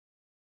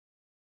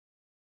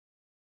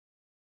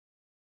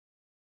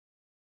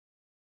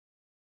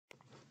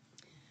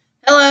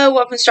Hello,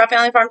 welcome to Straw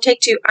Family Farm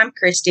Take 2. I'm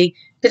Christy.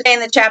 Today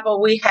in the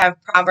chapel we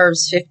have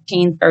Proverbs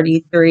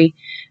 15:33.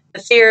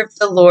 The fear of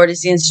the Lord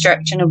is the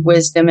instruction of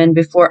wisdom, and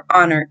before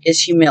honor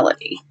is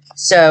humility.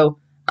 So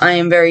I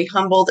am very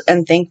humbled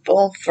and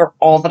thankful for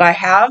all that I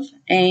have,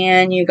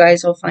 and you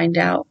guys will find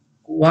out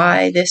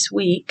why this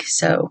week.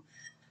 So,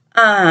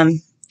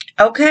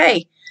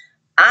 okay.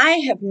 I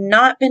have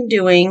not been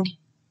doing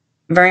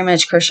very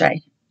much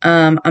crochet.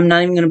 I'm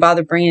not even going to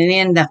bother bringing it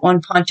in. That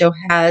one poncho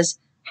has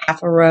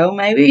half a row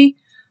maybe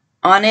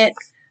on it,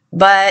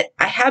 but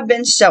I have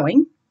been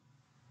sewing,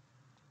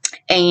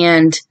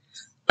 and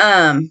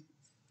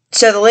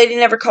so the lady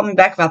never called me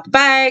back about the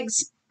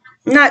bags.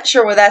 Not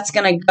sure where that's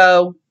going to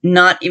go.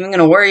 Not even going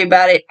to worry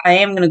about it. I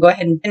am going to go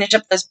ahead and finish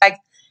up those bags.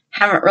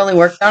 Haven't really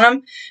worked on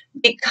them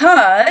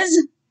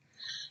because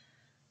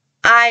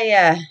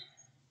I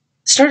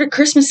started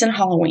Christmas and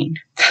Halloween.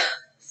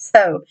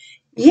 So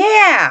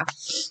yeah.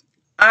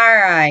 All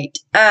right.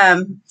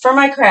 For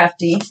my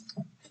crafty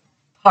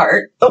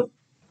part.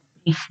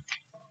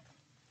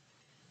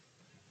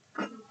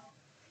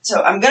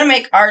 So I'm going to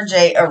make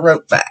RJ a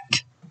rope bag.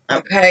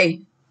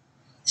 Okay.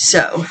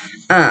 So,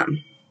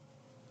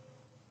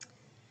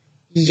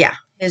 yeah,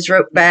 his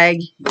rope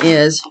bag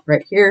is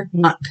right here,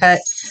 not cut.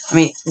 I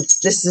mean,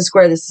 this is a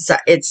square, this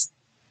is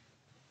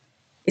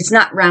it's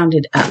not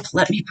rounded up.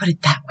 Let me put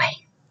it that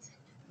way.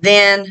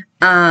 Then,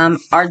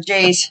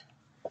 RJ's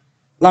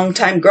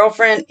longtime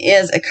girlfriend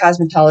is a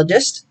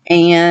cosmetologist,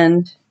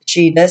 and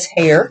she does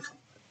hair.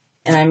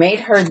 And I made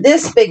her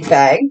this big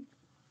bag.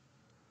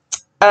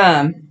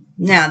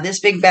 Now, this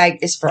big bag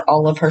is for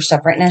all of her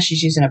stuff. Right now,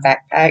 she's using a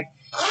backpack,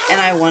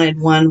 and I wanted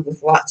one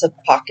with lots of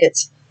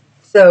pockets.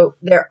 So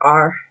there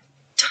are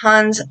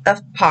tons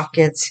of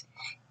pockets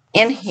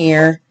in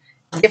here,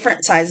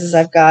 different sizes.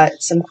 I've got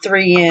some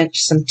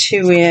 3-inch, some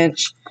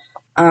 2-inch,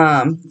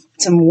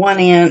 some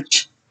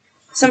 1-inch,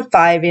 some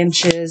 5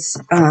 inches,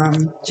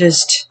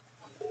 just,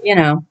 you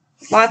know,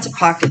 lots of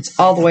pockets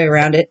all the way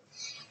around it.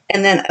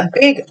 And then a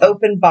big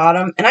open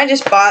bottom. And I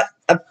just bought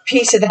a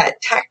piece of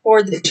that tack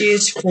board that's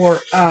used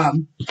for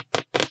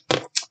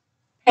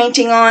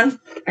painting on.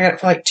 I got it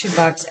for like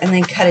 $2, and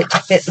then cut it to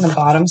fit in the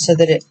bottom so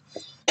that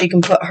she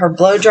can put her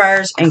blow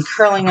dryers and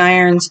curling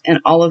irons and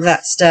all of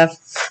that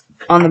stuff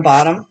on the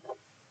bottom.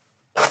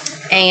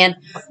 And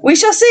we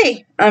shall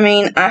see. I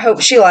mean, I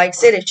hope she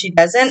likes it. If she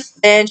doesn't,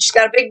 then she's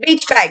got a big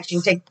beach bag. She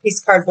can take a piece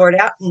of cardboard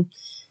out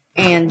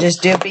and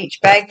just do a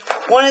beach bag.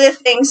 One of the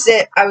things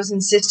that I was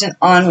insistent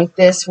on with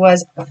this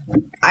was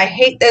I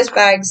hate those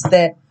bags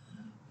that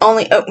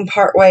only open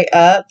part way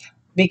up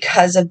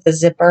because of the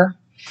zipper.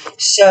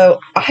 So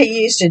I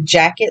used a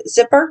jacket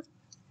zipper,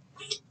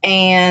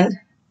 and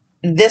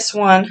this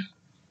one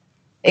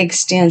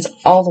extends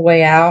all the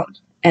way out,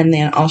 and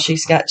then all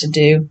she's got to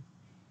do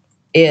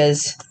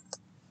is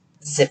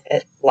zip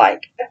it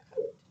like a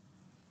coat,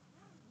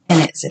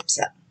 and it zips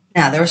up.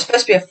 Now, there was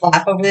supposed to be a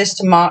flap over this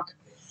to mock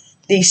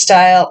the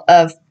style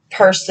of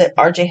purse that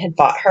RJ had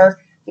bought her.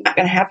 Not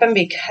going to happen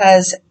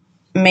because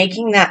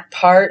making that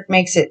part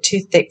makes it too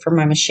thick for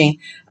my machine.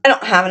 I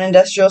don't have an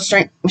industrial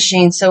strength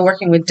machine, so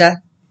working with duck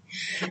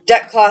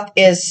cloth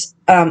is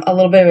a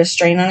little bit of a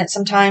strain on it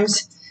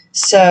sometimes.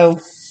 So,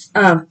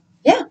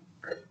 yeah,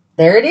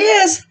 there it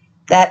is.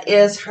 That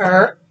is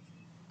her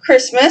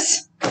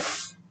Christmas,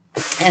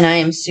 and I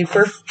am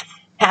super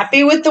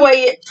happy with the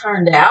way it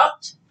turned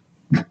out.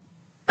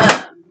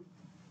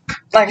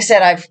 Like I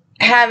said, I've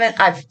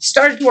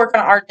started to work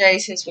on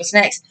RJ's. His was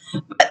next.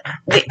 But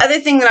the other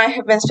thing that I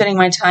have been spending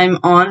my time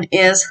on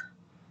is,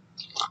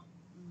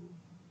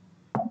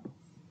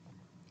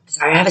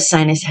 sorry, I have a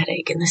sinus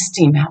headache, and the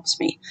steam helps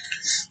me,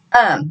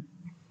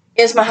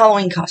 is my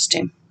Halloween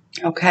costume.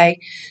 Okay,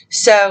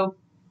 so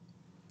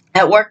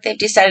at work they've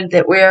decided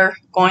that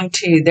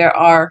there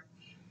are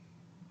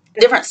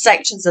different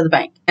sections of the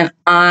bank, and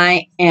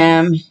I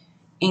am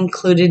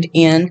included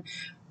in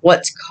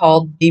what's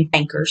called the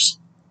bankers,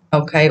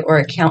 okay, or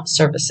account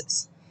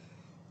services.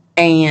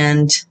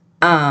 And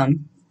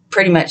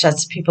pretty much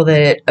that's people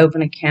that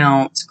open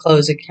accounts,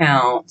 close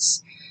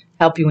accounts,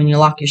 help you when you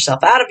lock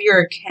yourself out of your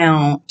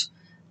account,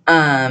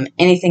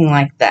 anything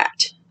like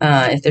that.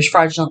 If there's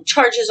fraudulent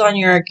charges on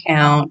your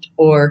account,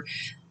 or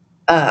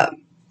I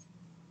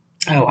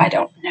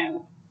don't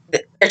know.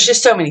 There's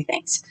just so many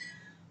things.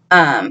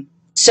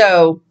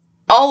 So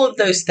all of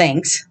those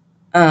things,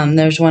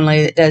 there's one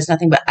lady that does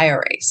nothing but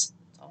IRAs.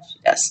 That's all she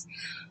does.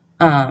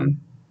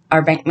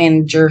 Our bank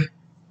manager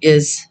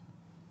is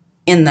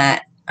in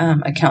that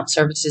account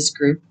services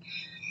group,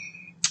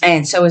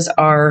 and so is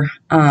our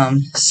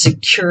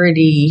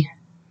security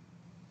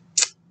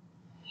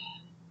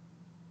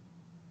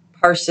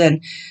person.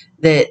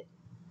 That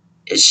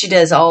she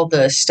does all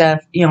the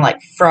stuff, you know,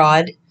 like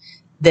fraud,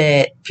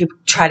 that people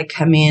try to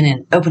come in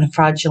and open a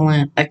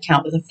fraudulent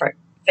account with a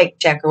fake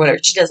check or whatever.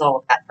 She does all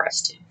of that for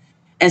us too.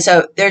 And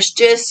so there's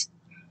just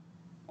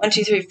 1,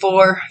 2, 3,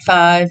 4,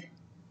 5,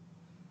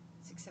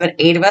 6, 7,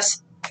 8 of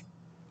us.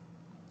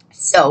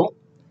 So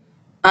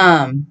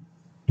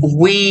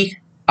we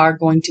are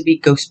going to be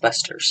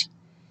Ghostbusters.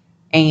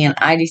 and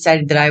I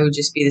decided that I would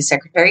just be the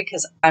secretary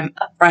because I'm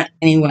up front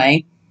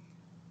anyway,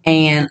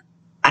 and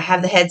I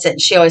have the headset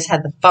and she always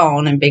had the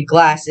phone and big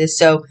glasses,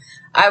 so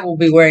I will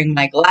be wearing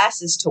my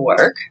glasses to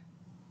work.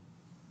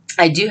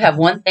 I do have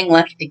one thing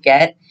left to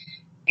get,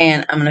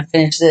 and I'm going to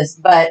finish this,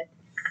 but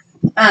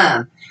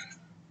I'm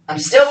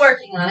still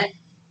working on it.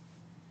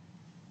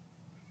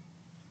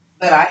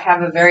 But I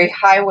have a very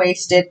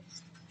high-waisted.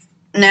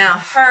 Now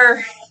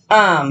her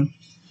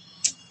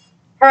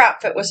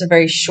outfit was a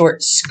very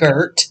short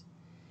skirt,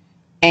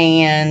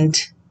 and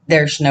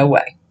there's no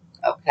way.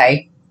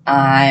 Okay,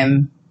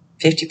 I'm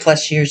 50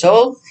 plus years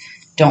old.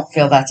 Don't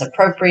feel that's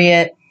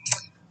appropriate.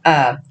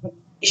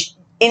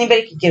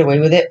 Anybody could get away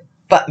with it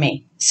but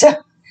me. So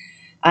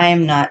I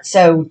am not.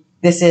 So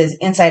this is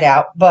inside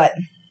out, but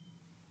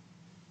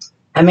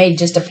I made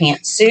just a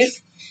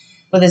pantsuit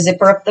with a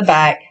zipper up the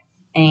back,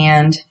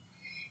 and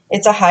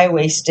it's a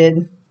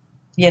high-waisted,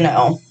 you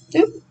know.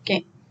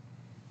 Okay.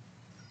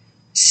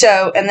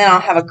 So, and then I'll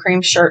have a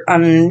cream shirt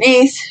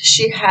underneath.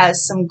 She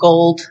has some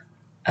gold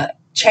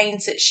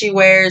chains that she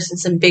wears and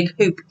some big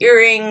hoop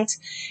earrings.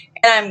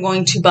 And I'm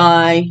going to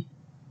buy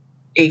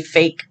a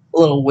fake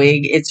little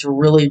wig. It's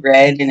really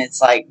red and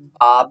it's like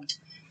bobbed.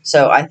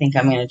 So I think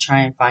I'm going to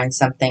try and find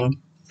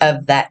something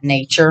of that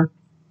nature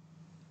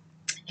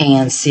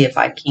and see if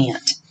I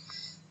can't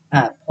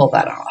pull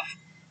that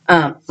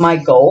off. My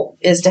goal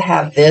is to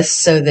have this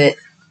so that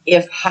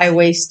if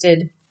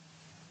high-waisted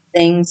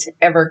things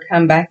ever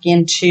come back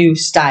into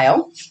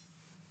style,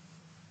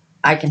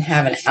 I can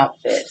have an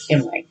outfit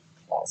in my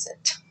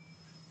closet.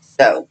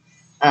 So,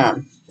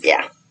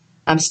 yeah,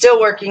 I'm still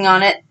working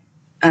on it.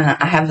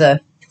 I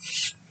have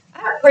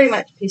pretty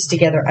much pieced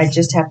together. I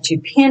just have to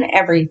pin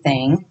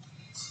everything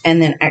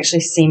and then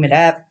actually seam it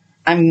up.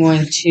 I'm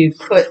going to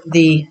put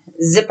the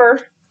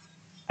zipper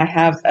I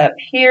have up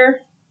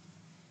here,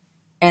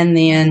 and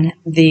then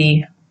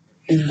the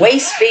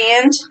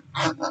waistband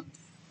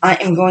I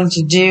am going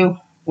to do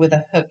with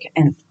a hook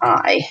and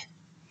eye.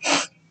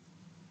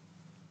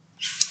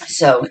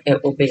 So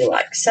it will be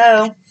like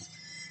so.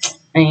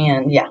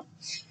 And yeah,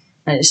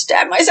 I just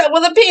stabbed myself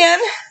with a pin.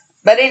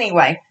 But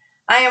anyway,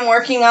 I am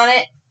working on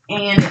it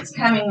and it's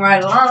coming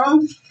right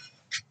along.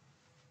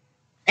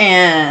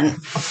 And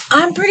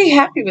I'm pretty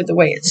happy with the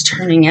way it's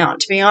turning out,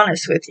 to be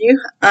honest with you.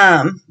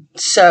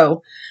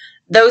 So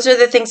those are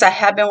the things I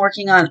have been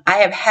working on. I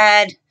have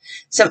had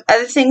some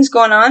other things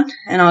going on,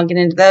 and I'll get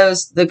into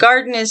those. The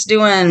garden is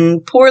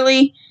doing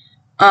poorly.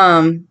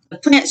 The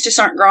plants just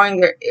aren't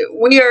growing.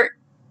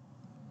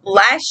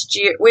 Last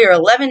year, we are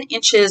 11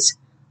 inches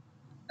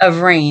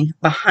of rain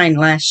behind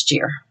last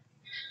year.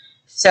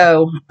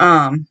 So,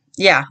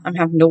 yeah, I'm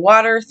having to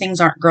water.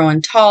 Things aren't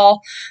growing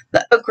tall.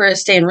 The okra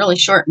is staying really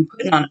short and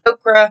putting on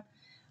okra.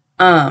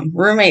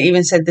 Roommate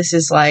even said this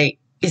is like,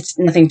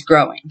 nothing's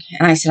growing.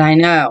 And I said, I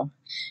know.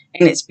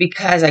 And it's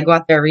because I go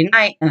out there every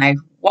night and I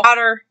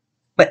water,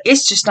 but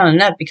it's just not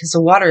enough because the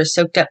water is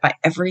soaked up by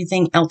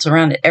everything else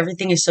around it.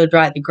 Everything is so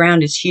dry. The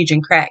ground is huge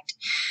and cracked.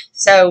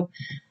 So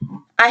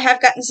I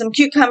have gotten some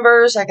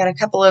cucumbers. I got a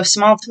couple of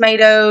small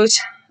tomatoes,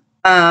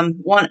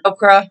 one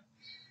okra.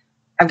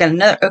 I've got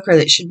another okra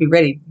that should be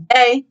ready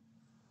today.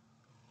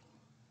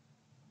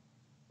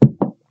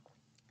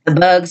 The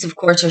bugs, of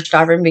course, are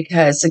starving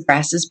because the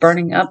grass is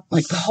burning up.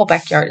 Like the whole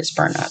backyard is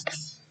burned up.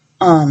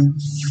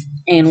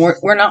 And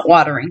we're not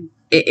watering.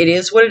 It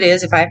is what it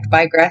is. If I have to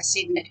buy grass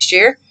seed next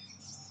year,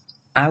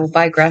 I will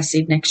buy grass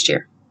seed next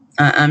year.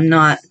 I'm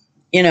not,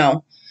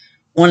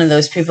 one of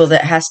those people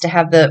that has to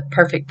have the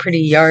perfect, pretty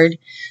yard.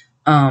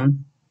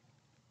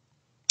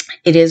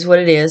 It is what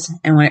it is.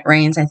 And when it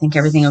rains, I think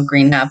everything will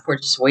green up. We're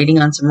just waiting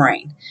on some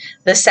rain.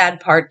 The sad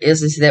part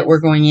is that we're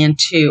going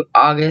into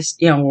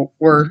August.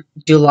 We're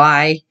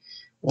July,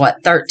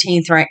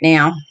 13th right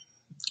now.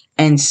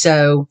 And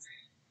so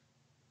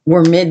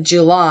we're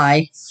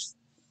mid-July.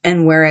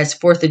 And whereas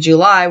 4th of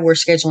July, we're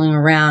scheduling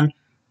around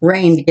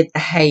rain to get the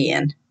hay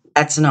in.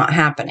 That's not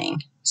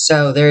happening.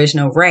 So there is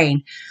no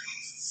rain.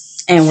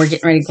 And we're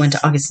getting ready to go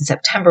into August and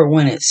September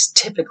when it's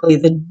typically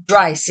the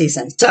dry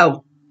season.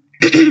 So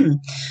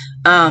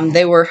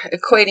they were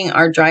equating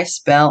our dry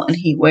spell and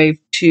heat wave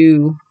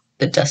to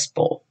the Dust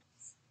Bowl.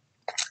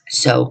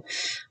 So,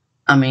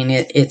 I mean,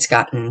 it's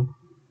gotten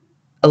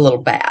a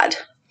little bad.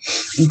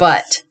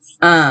 But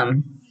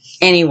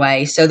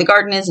anyway, so the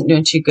garden isn't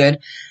doing too good.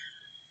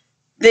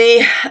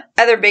 The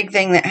other big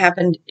thing that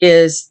happened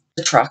is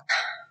the truck.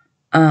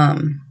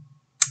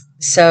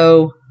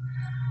 So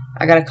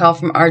I got a call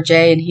from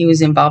RJ and he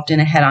was involved in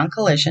a head-on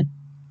collision.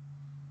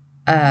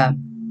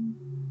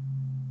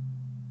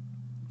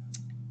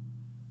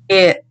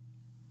 It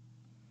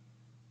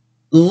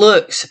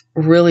looks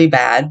really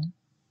bad,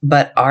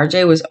 but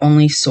RJ was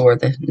only sore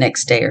the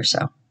next day or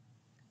so.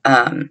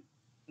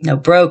 No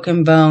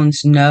broken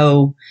bones,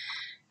 no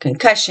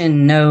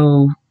concussion,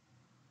 no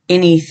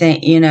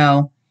anything,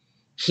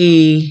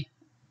 he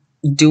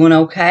doing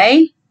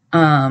okay.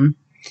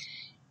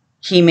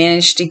 He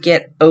managed to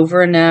get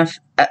over enough.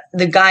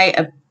 The guy,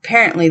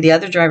 apparently the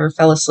other driver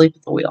fell asleep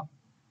at the wheel.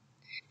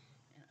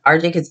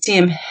 RJ could see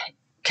him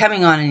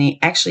coming on, and he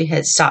actually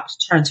had stopped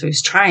to turn, so he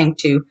was trying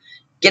to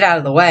get out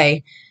of the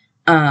way.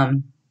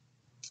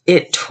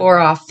 It tore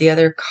off the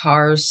other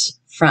car's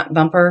front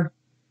bumper,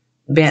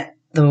 bent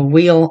the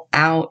wheel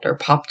out or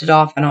popped it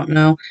off, I don't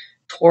know,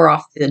 tore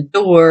off the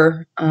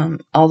door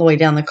all the way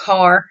down the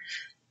car.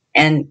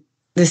 And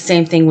the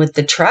same thing with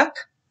the truck.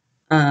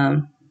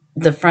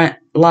 The front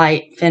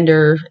light,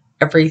 fender,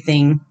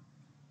 everything.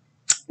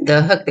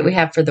 The hook that we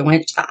have for the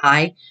winch, the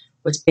eye,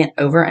 was bent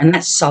over, and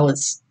that's solid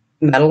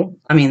metal.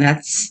 I mean,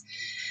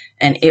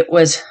 and it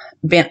was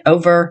bent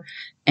over,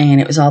 and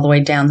it was all the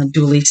way down the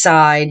dually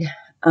side.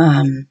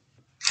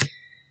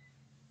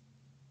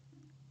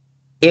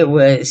 It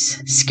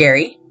was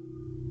scary,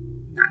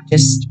 not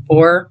just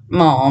for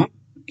Mom.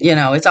 You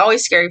know, it's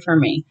always scary for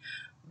me,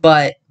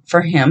 but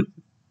for him,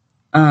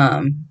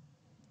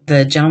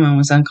 the gentleman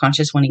was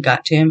unconscious when he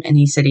got to him, and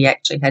he said he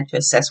actually had to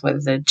assess whether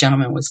the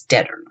gentleman was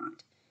dead or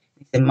not.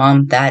 He said,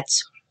 Mom,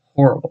 that's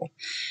horrible.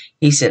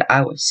 He said,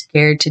 I was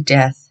scared to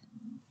death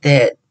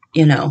that,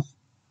 you know,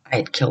 I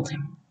had killed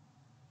him.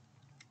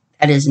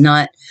 That is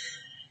not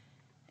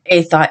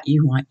a thought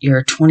you want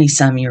your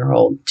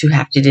 20-some-year-old to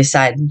have to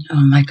decide,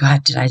 oh my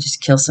God, did I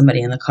just kill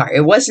somebody in the car?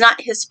 It was not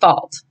his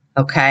fault,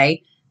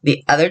 okay?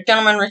 The other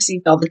gentleman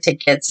received all the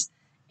tickets.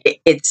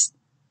 It's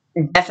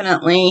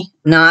definitely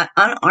not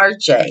on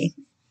RJ,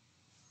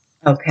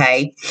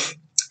 okay?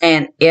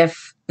 And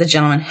if the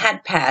gentleman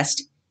had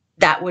passed,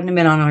 that wouldn't have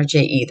been on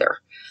RJ either.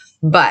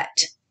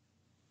 But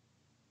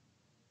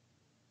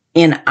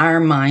in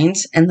our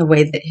minds and the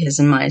way that his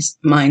and my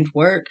mind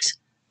works,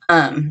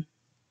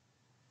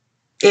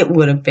 it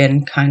would have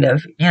been kind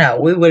of, you know,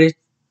 we would have,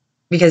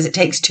 because it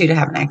takes two to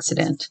have an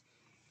accident,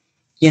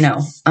 you know.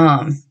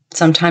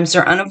 Sometimes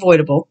they're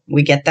unavoidable.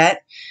 We get that.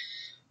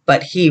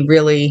 But he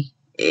really,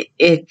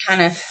 it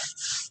kind of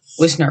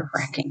was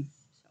nerve-wracking.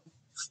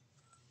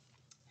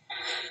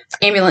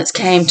 Ambulance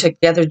came, took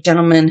the other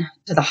gentleman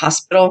to the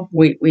hospital.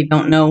 We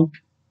don't know.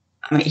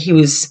 I mean, he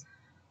was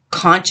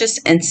conscious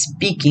and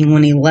speaking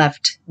when he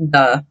left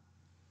the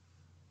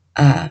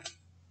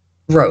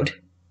road,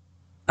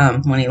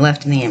 when he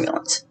left in the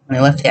ambulance, when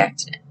he left the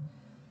accident.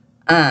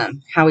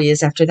 How he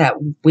is after that,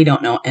 we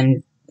don't know,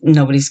 and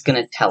nobody's going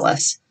to tell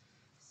us.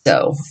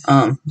 So,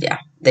 yeah,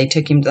 they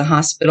took him to the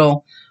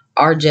hospital.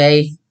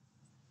 RJ,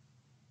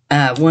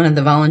 one of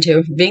the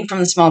volunteer, being from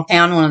the small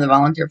town, one of the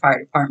volunteer fire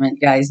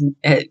department guys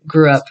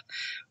grew up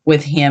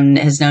with him,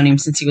 has known him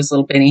since he was a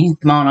little bitty.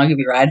 Come on, I'll give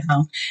you a ride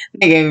home.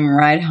 They gave him a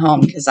ride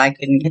home because I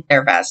couldn't get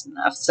there fast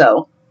enough.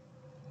 So,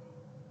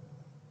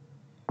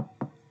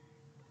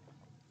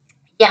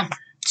 yeah.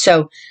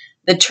 So,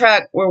 the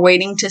truck, we're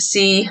waiting to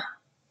see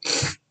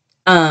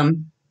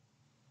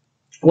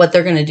what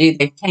they're going to do.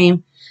 They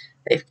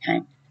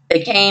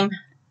came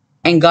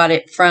and got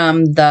it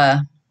from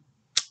the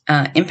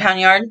impound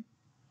yard.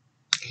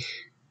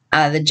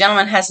 The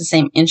gentleman has the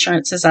same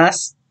insurance as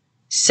us,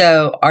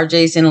 so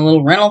RJ's in a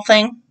little rental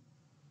thing.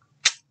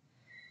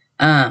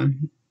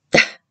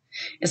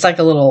 It's like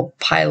a little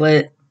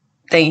pilot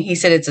thing. He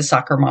said it's a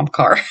soccer mom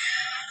car,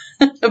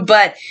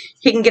 but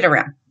he can get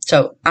around,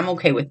 so I'm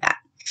okay with that.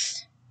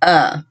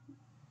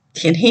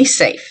 And he's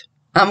safe.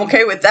 I'm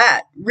okay with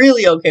that.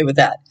 Really okay with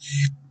that.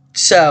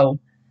 So,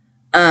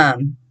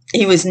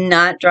 he was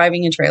not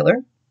driving a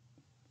trailer.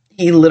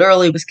 He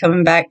literally was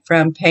coming back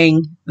from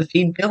paying the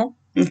feed bill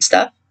and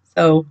stuff.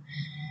 So,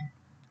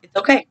 it's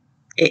okay.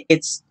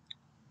 It's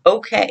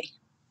okay.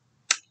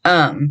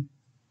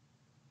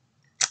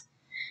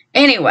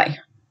 Anyway,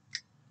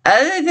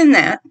 other than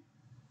that,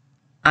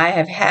 I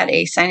have had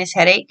a sinus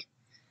headache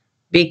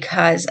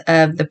because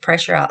of the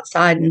pressure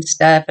outside and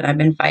stuff, and I've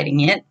been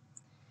fighting it.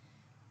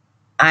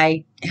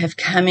 I have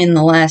come in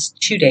the last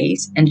 2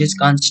 days and just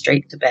gone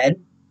straight to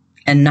bed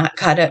and not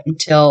caught up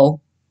until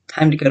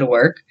time to go to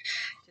work.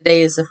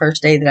 Today is the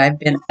first day that I've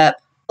been up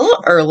a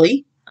little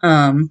early.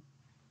 I'm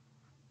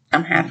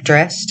half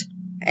dressed,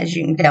 as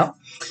you can tell,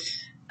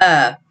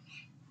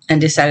 and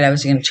decided I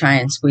was going to try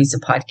and squeeze the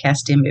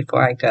podcast in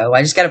before I go.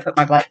 I just got to put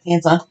my black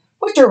pants on,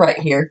 which are right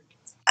here.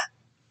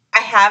 I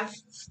have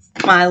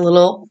my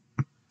little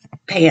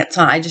pants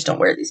on. I just don't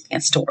wear these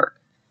pants to work.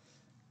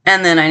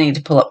 And then I need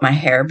to pull up my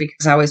hair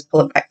because I always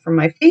pull it back from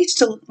my face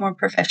to look more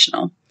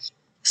professional.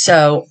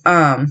 So,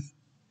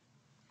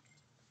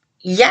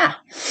 yeah,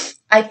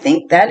 I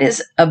think that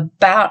is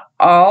about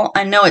all.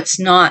 I know it's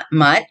not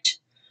much,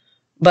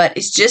 but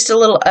it's just a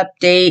little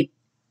update.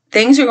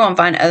 Things are going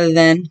fine other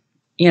than,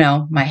 you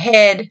know, my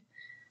head,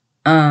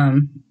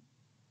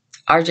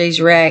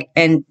 RJ's wreck,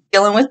 and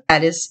dealing with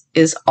that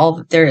is all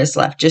that there is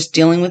left. Just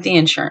dealing with the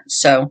insurance.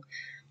 So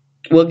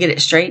we'll get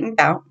it straightened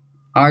out.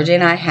 RJ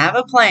and I have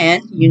a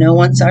plan. You know,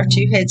 once our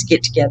two heads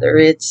get together,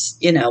 it's,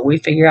 you know, we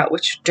figure out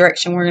which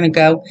direction we're going to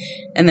go,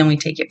 and then we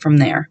take it from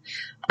there.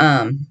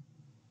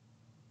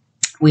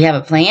 We have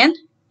a plan,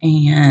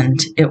 and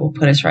it will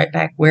put us right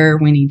back where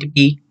we need to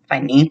be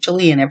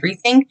financially and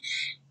everything,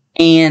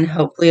 and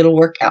hopefully it'll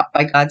work out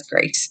by God's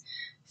grace.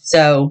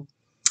 So,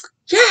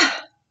 yeah,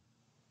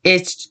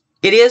 it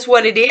is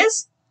what it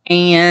is,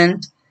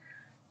 and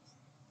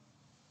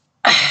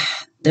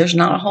there's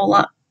not a whole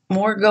lot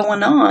more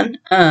going on.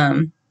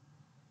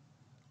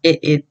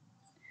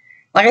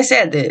 Like I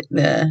said,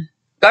 the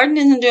garden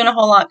isn't doing a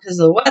whole lot because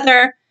of the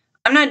weather.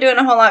 I'm not doing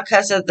a whole lot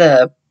because of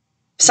the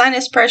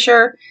sinus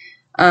pressure.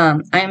 I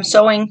am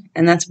sewing,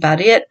 and that's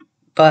about it.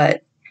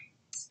 But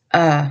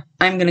I'm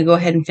going to go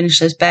ahead and finish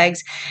those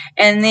bags.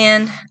 And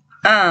then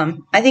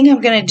I think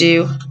I'm going to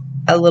do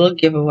a little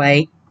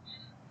giveaway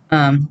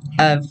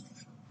of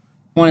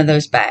one of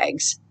those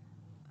bags.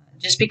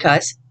 Just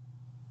because.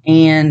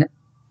 And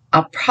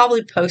I'll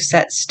probably post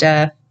that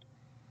stuff,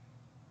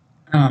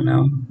 I don't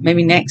know,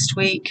 maybe next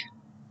week.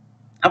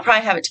 I'll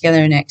probably have it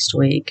together next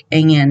week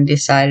and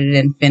decided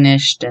and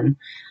finished and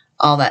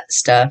all that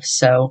stuff.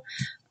 So,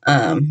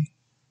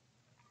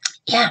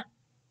 yeah,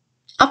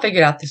 I'll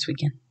figure it out this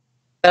weekend.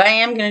 But I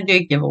am going to do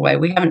a giveaway.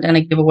 We haven't done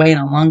a giveaway in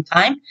a long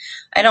time.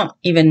 I don't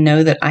even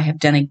know that I have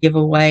done a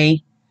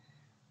giveaway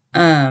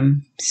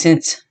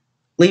since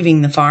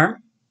leaving the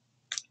farm.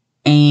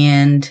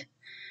 And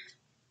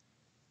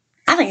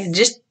I think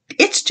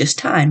it's just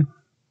time.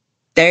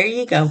 There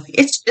you go.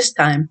 It's just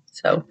time.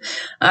 So,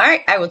 all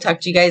right. I will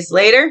talk to you guys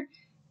later.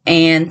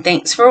 And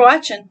thanks for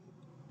watching.